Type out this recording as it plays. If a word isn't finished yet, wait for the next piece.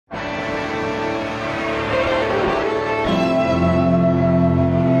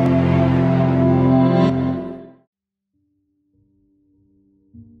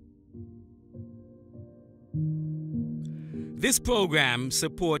This program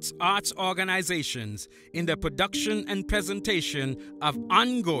supports arts organizations in the production and presentation of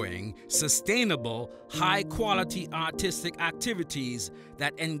ongoing, sustainable, high-quality artistic activities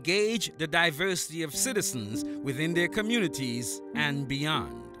that engage the diversity of citizens within their communities and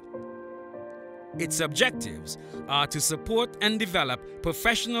beyond. Its objectives are to support and develop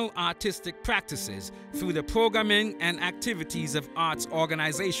professional artistic practices through the programming and activities of arts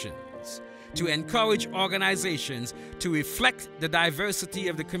organizations, to encourage organizations to reflect the diversity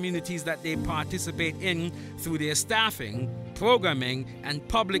of the communities that they participate in through their staffing, programming, and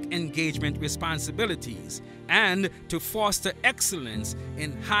public engagement responsibilities, and to foster excellence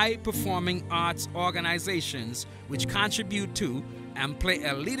in high-performing arts organizations which contribute to and play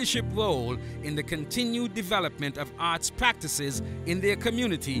a leadership role in the continued development of arts practices in their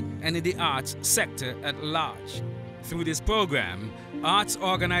community and in the arts sector at large. Through this program, arts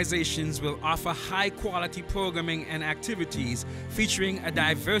organizations will offer high-quality programming and activities featuring a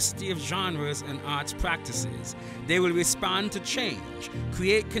diversity of genres and arts practices. They will respond to change,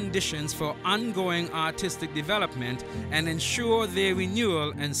 create conditions for ongoing artistic development, and ensure their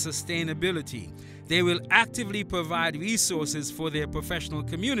renewal and sustainability. They will actively provide resources for their professional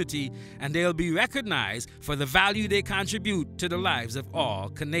community, and they'll be recognized for the value they contribute to the lives of all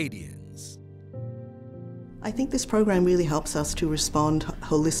Canadians. I think this program really helps us to respond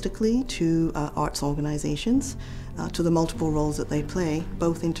holistically to arts organizations, to the multiple roles that they play,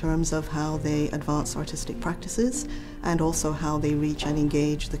 both in terms of how they advance artistic practices and also how they reach and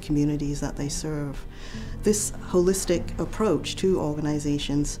engage the communities that they serve. This holistic approach to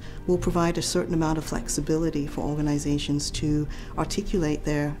organizations will provide a certain amount of flexibility for organizations to articulate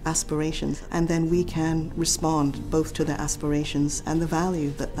their aspirations, and then we can respond both to their aspirations and the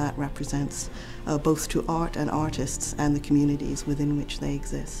value that that represents, both to art and artists and the communities within which they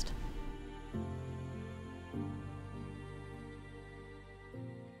exist.